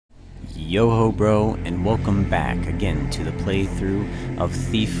Yo-ho bro, and welcome back again to the playthrough of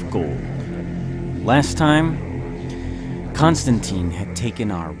Thief Gold. Last time, Constantine had taken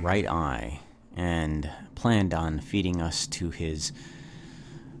our right eye and planned on feeding us to his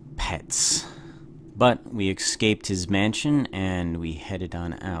pets. But we escaped his mansion and we headed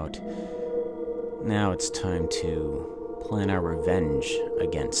on out. Now it's time to plan our revenge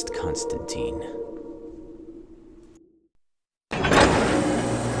against Constantine.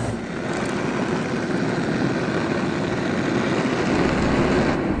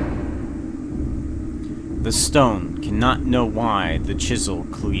 The stone cannot know why the chisel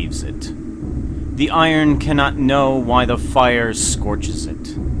cleaves it. The iron cannot know why the fire scorches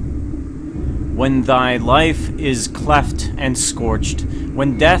it. When thy life is cleft and scorched,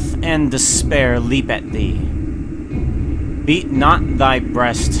 when death and despair leap at thee, beat not thy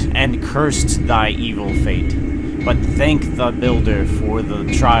breast and cursed thy evil fate, but thank the builder for the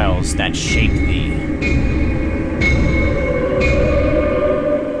trials that shape thee.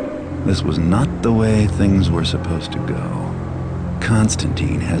 This was not the way things were supposed to go.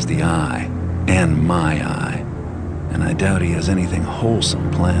 Constantine has the eye, and my eye, and I doubt he has anything wholesome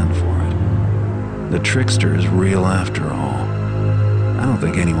planned for it. The Trickster is real after all. I don't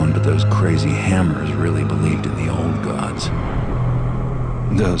think anyone but those crazy hammers really believed in the old gods.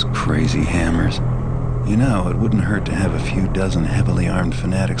 Those crazy hammers. You know, it wouldn't hurt to have a few dozen heavily armed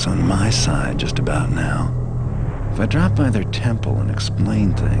fanatics on my side just about now. If I drop by their temple and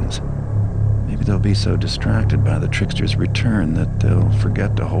explain things, maybe they'll be so distracted by the Trickster's return that they'll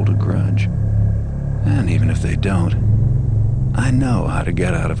forget to hold a grudge. And even if they don't, I know how to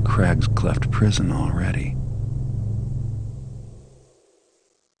get out of Crag's Cleft prison already.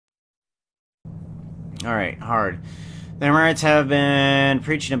 Alright, hard. The Hammerites have been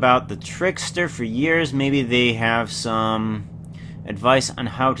preaching about the Trickster for years. Maybe they have some advice on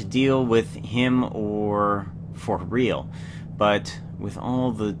how to deal with him or for real. But with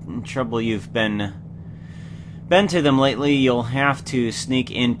all the trouble you've been to them lately, you'll have to sneak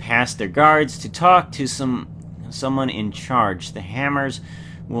in past their guards to talk to someone in charge. The Hammers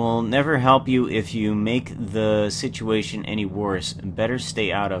will never help you if you make the situation any worse. Better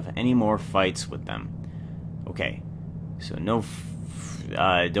stay out of any more fights with them. Okay, so no,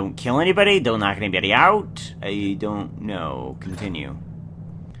 don't kill anybody, don't knock anybody out. I don't know. Continue.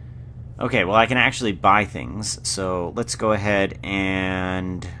 Okay, well I can actually buy things, so let's go ahead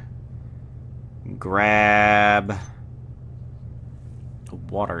and grab a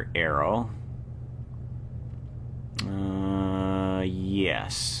water arrow.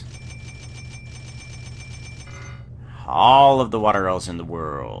 Yes. All of the water arrows in the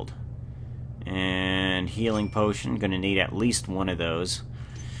world. And healing potion, gonna need at least one of those.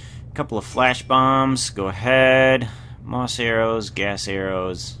 A couple of flash bombs, go ahead. Moss arrows, gas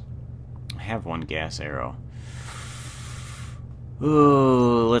arrows. I have one gas arrow.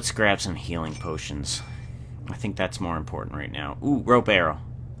 Ooh, let's grab some healing potions. I think that's more important right now. Ooh, rope arrow.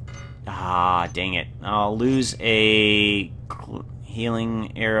 Ah, dang it. I'll lose a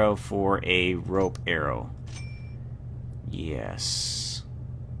healing arrow for a rope arrow. Yes.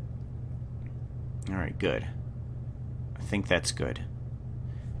 Alright, good. I think that's good.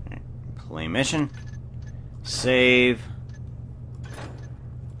 Right, play mission. Save.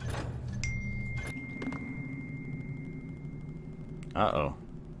 Uh-oh.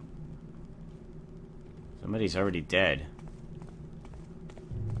 Somebody's already dead.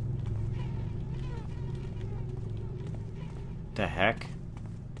 The heck?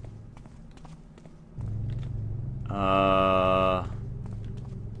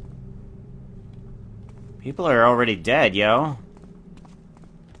 People are already dead, yo.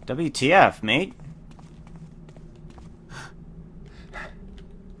 WTF, mate?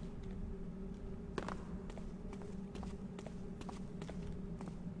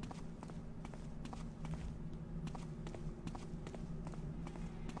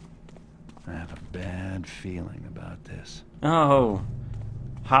 I have a bad feeling about this. Oh,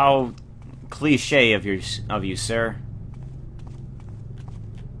 how cliche of you, sir.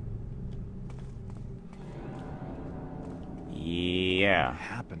 Yeah. What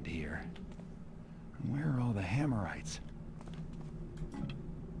happened here? And where are all the Hammerites?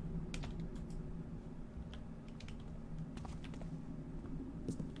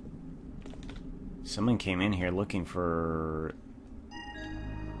 Someone came in here looking for...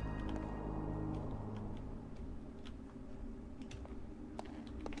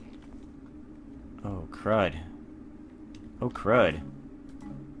 Oh, crud. Oh, crud.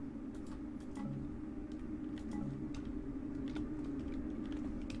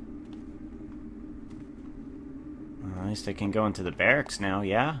 At least I can go into the barracks now,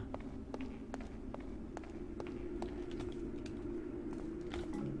 yeah?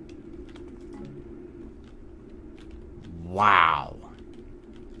 Wow.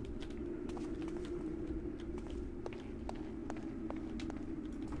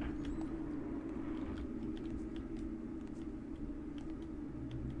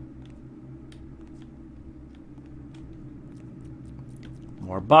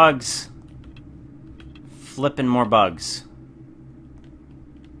 More bugs. Flipping more bugs.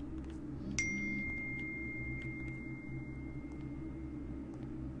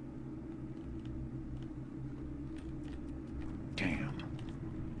 Damn.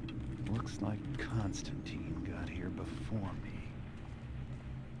 Looks like Constantine got here before me.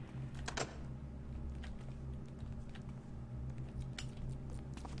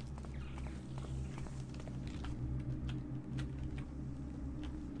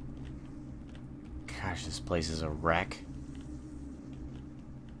 Gosh, this place is a wreck.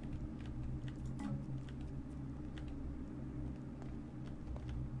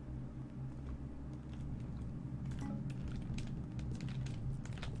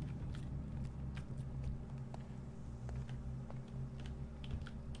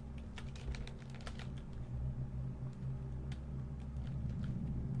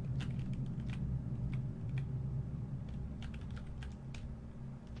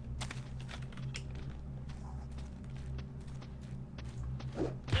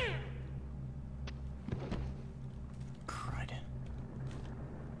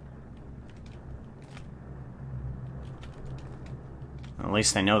 At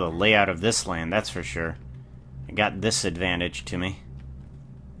least I know the layout of this land, that's for sure. I got this advantage to me.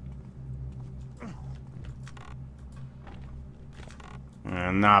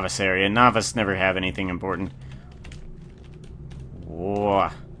 Novice area. Novice never have anything important. Whoa.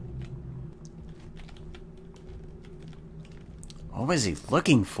 What was he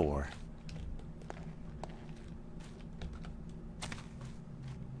looking for?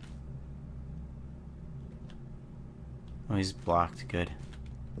 Oh, he's blocked. Good.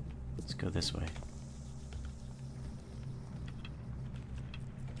 Let's go this way.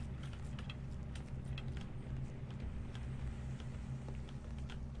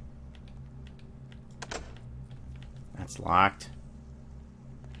 That's locked.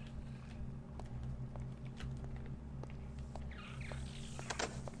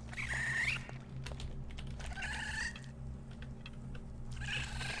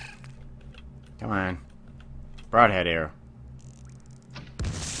 Come on. Broadhead arrow.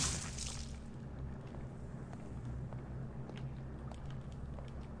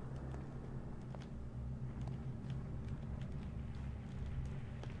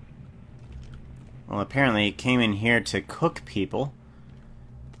 Well, apparently it came in here to cook people.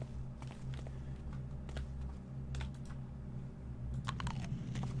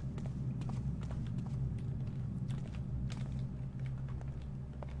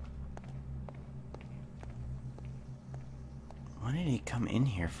 What did he come in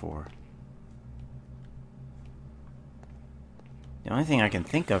here for? The only thing I can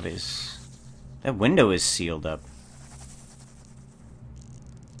think of is that window is sealed up.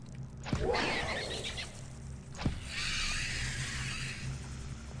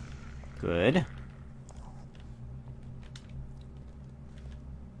 Good.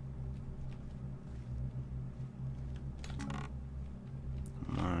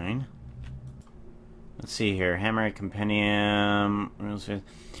 Mine. Let's see here. Hammerite Compendium.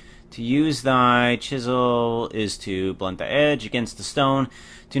 To use thy chisel is to blunt the edge against the stone.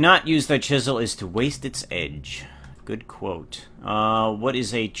 To not use thy chisel is to waste its edge. Good quote. What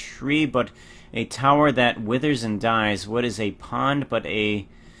is a tree but a tower that withers and dies? What is a pond but a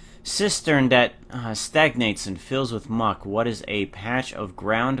cistern that stagnates and fills with muck? What is a patch of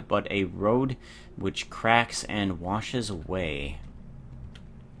ground but a road which cracks and washes away?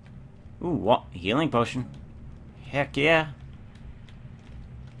 Ooh, what? Healing potion. Heck yeah.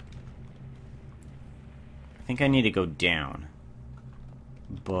 I think I need to go down.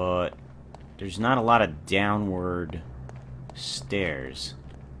 But there's not a lot of downward stairs.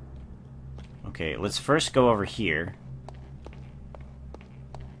 Okay, let's first go over here.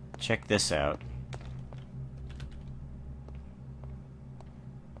 Check this out.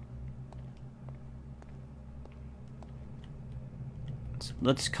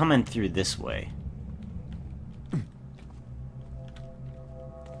 Let's come in through this way.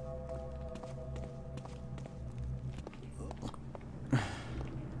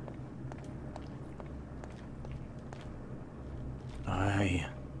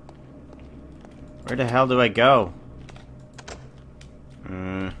 Where the hell do I go?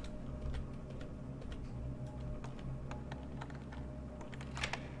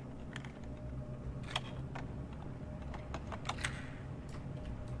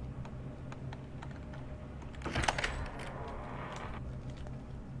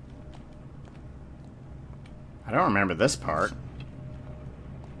 don't remember this part.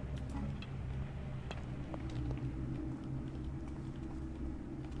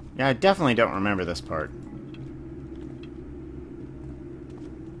 Yeah, I definitely don't remember this part.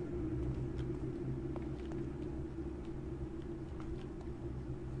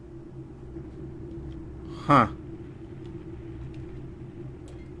 Huh.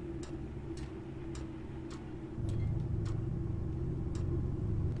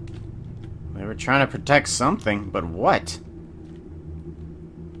 They were trying to protect something, but what?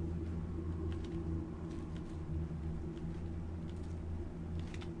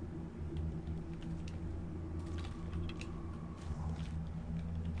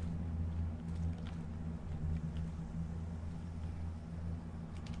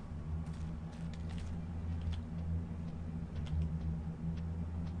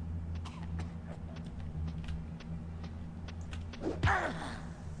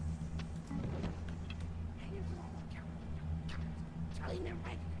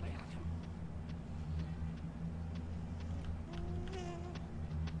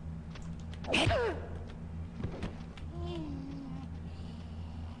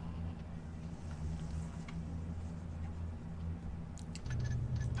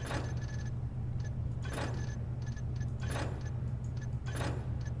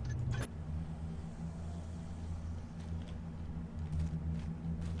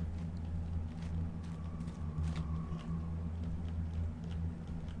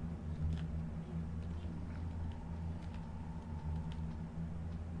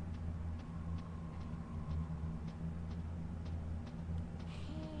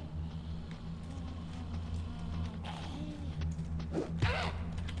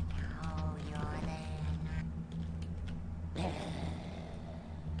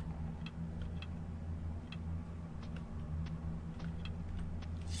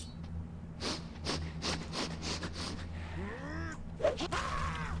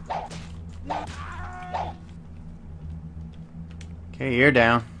 Okay, you're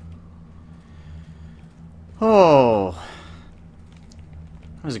down. Oh.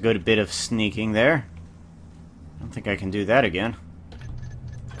 That was a good bit of sneaking there. I don't think I can do that again.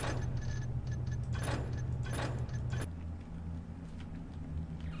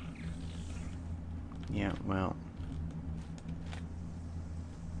 Yeah, well...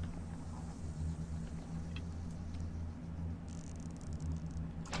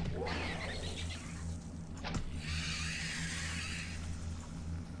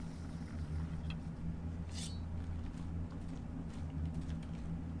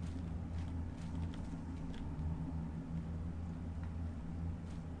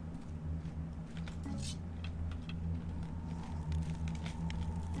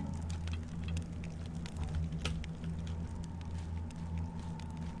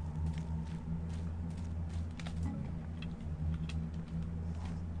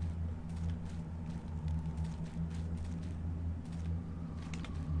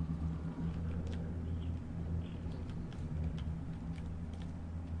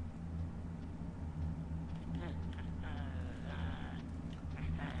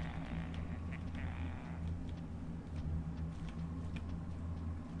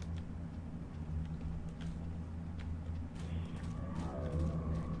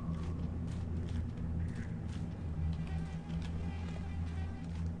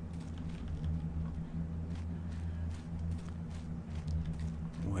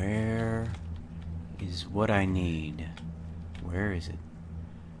 Where is what I need? Where is it?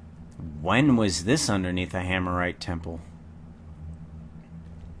 When was this underneath a Hammerite temple?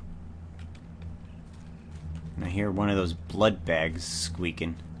 And I hear one of those blood bags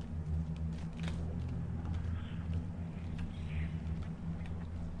squeaking.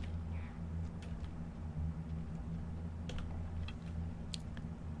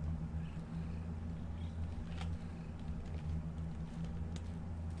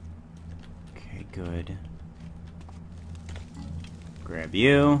 Okay, good. Grab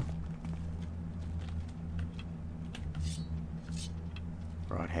you.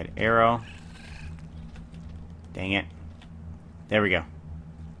 Broadhead arrow. Dang it. There we go.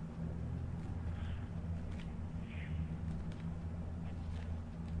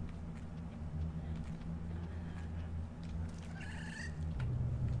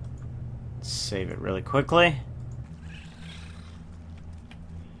 Save it really quickly.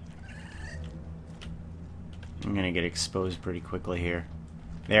 I'm gonna get exposed pretty quickly here.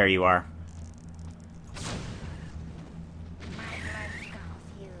 There you are.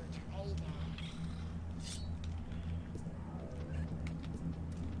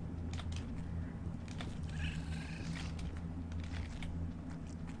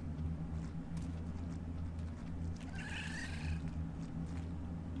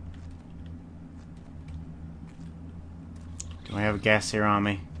 Do I have a gas here on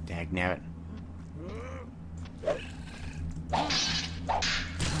me? Dagnabbit.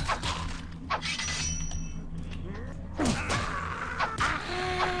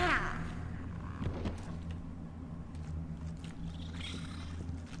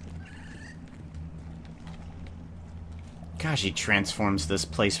 Gosh, he transforms this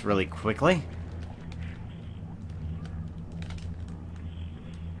place really quickly.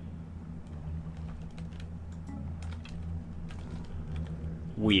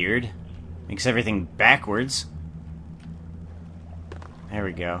 Weird. Makes everything backwards. There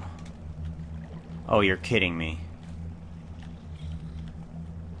we go. Oh, you're kidding me.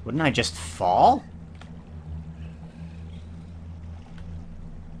 Wouldn't I just fall?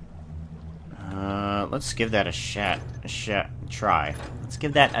 Let's give that a try. Let's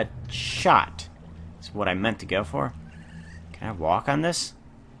give that a shot. That's what I meant to go for. Can I walk on this?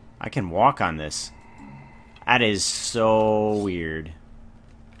 I can walk on this. That is so weird.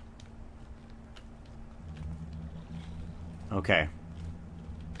 Okay.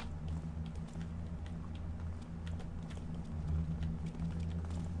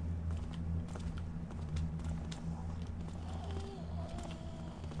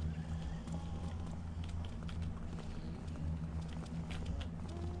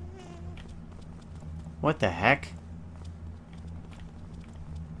 What the heck?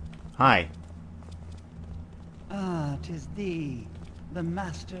 Hi. Ah, 'tis thee, the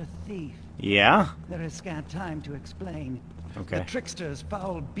master thief. Yeah? There is scant time to explain. Okay. The trickster's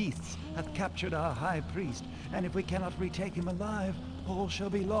foul beasts hath captured our high priest, and if we cannot retake him alive, all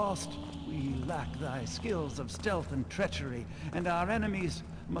shall be lost. We lack thy skills of stealth and treachery, and our enemies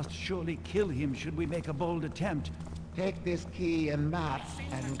must surely kill him should we make a bold attempt. Take this key and map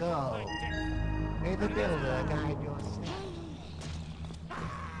and go. May the builder guide your steps.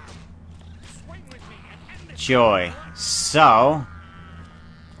 Joy. So,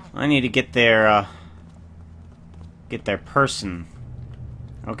 I need to get their person.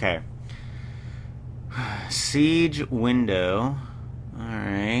 Okay. Siege window.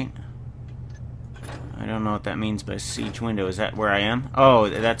 Alright. I don't know what that means by siege window. Is that where I am? Oh,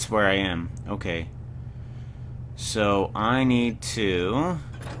 that's where I am. Okay. So, I need to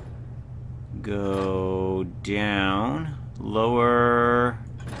go down, lower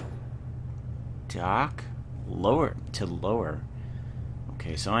dock, lower to lower.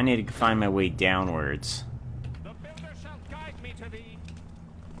 Okay, so I need to find my way downwards. The builder shall guide me to thee.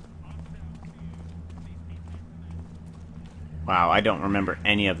 Wow, I don't remember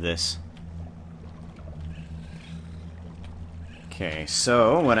any of this. Okay,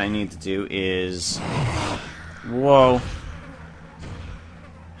 so what I need to do is... Whoa.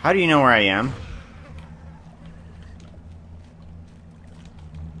 How do you know where I am?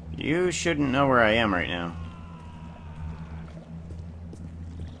 You shouldn't know where I am right now.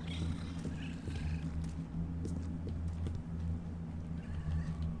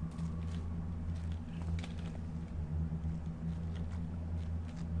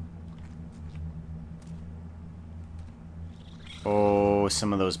 Oh,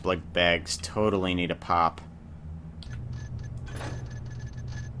 some of those blood bags totally need a pop.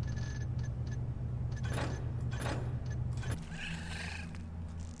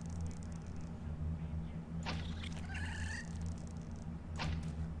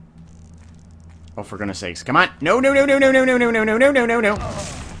 Oh, for goodness sakes. Come on. No, no, no, no, no, no, no, no, no, no, no, no, no, no.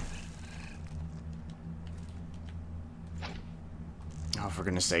 Oh, for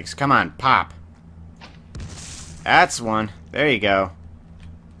goodness sakes. Come on, pop. That's one. There you go.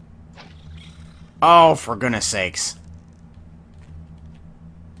 Oh, for goodness sakes.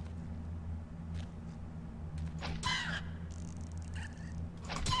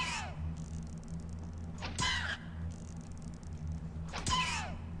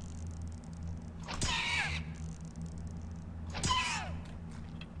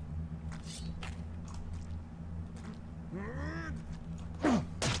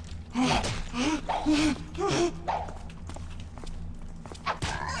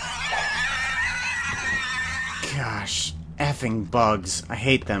 Gosh, effing bugs. I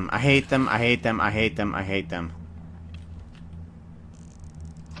hate them. I hate them. I hate them. I hate them. I hate them.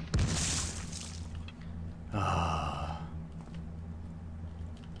 Oh.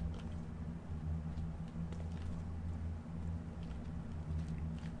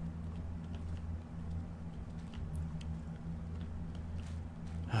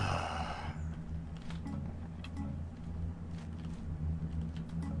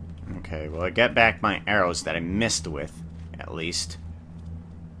 Okay, well, I get back my arrows that I missed with, at least.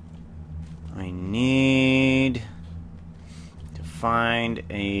 I need to find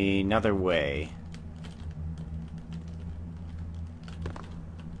another way.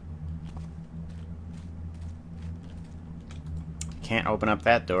 can't open up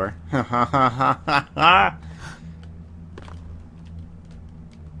that door. Ha ha ha ha ha ha!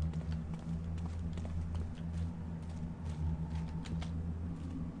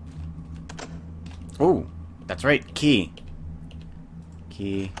 Oh, that's right, key.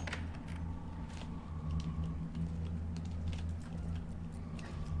 Key.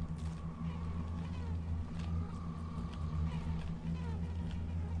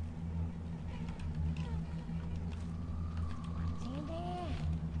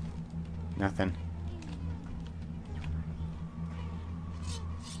 Nothing.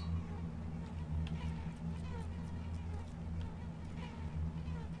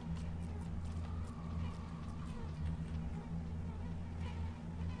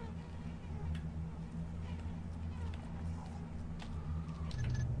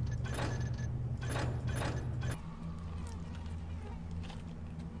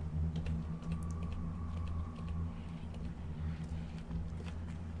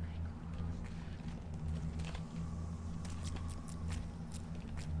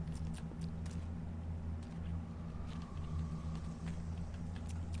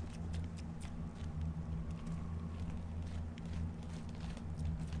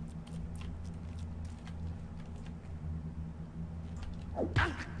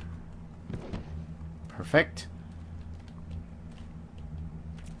 Perfect.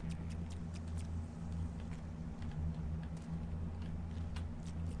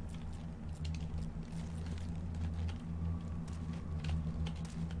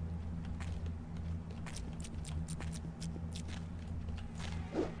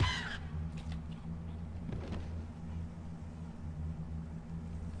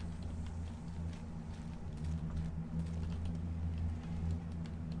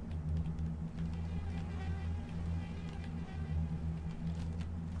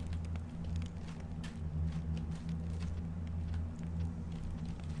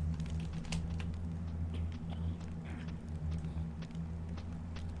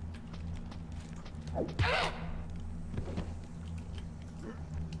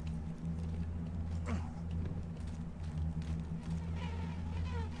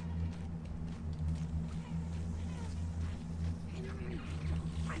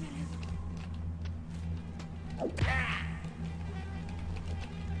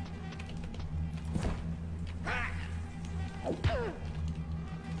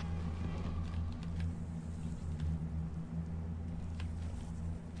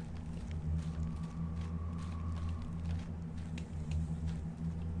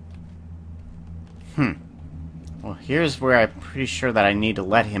 Well, here's where I'm pretty sure that I need to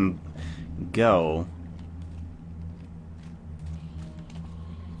let him go.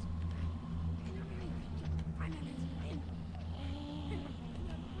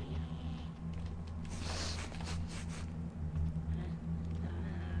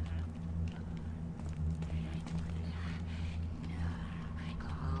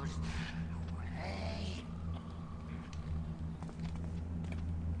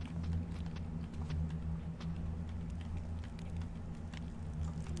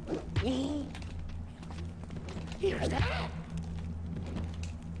 Here's that.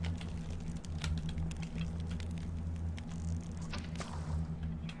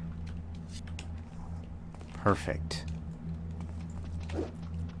 Perfect.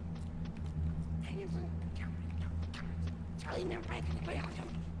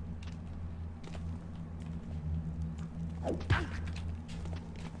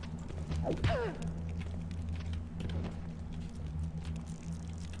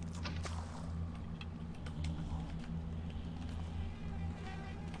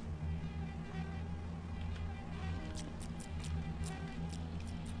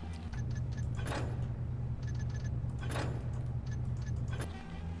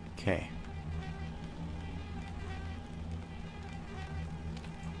 Okay.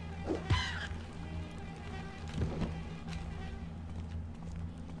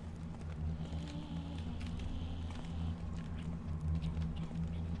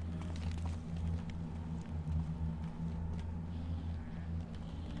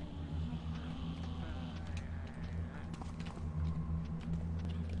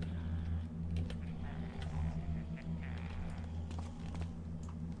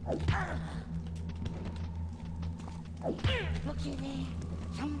 Look at there.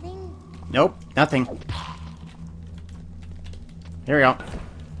 Something? Nope, nothing. Here we go.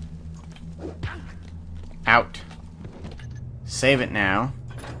 Out. Save it now.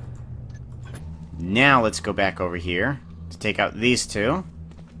 Now let's go back over here to take out these two.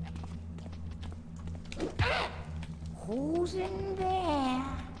 Who's in there?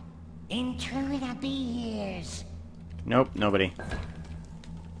 Intruder beers. Nope, nobody.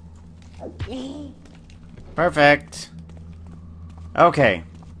 Perfect. Okay.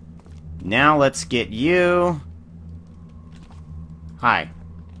 Now let's get you... Hi.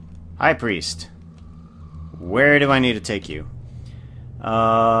 High Priest. Where do I need to take you?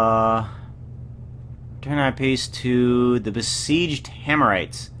 Return High Priest to the besieged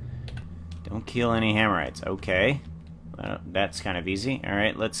Hammerites. Don't kill any Hammerites. Okay. Well, that's kind of easy.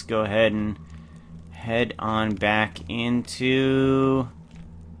 Alright, let's go ahead and head on back into...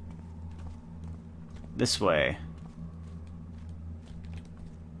 this way.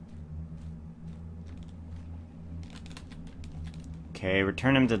 Okay,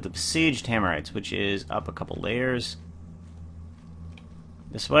 return him to the besieged Hammerites, which is up a couple layers.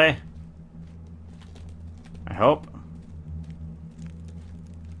 This way? I hope.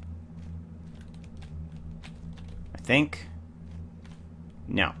 I think.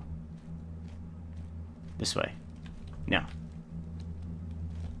 No. This way. No.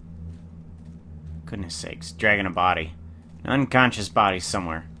 Goodness sakes, dragging a body. An unconscious body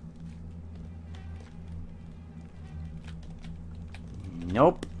somewhere.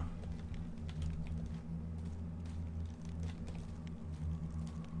 Nope.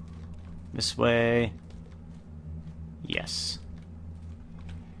 This way. Yes.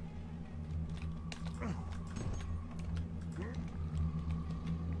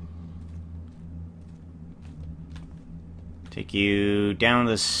 Take you down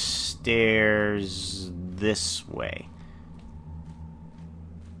the stairs this way.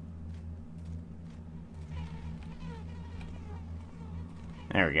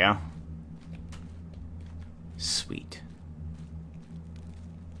 There we go. Sweet.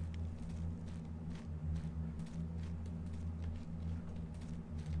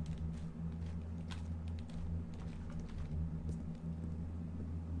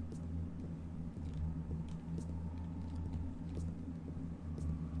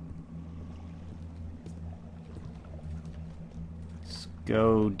 Let's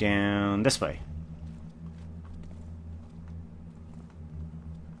go down this way.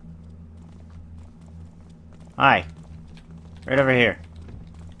 Hi. Right over here.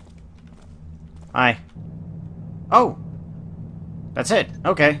 Hi. Oh! That's it.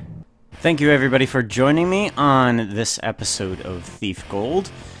 Okay. Thank you everybody for joining me on this episode of Thief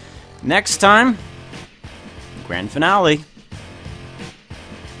Gold. Next time, grand finale.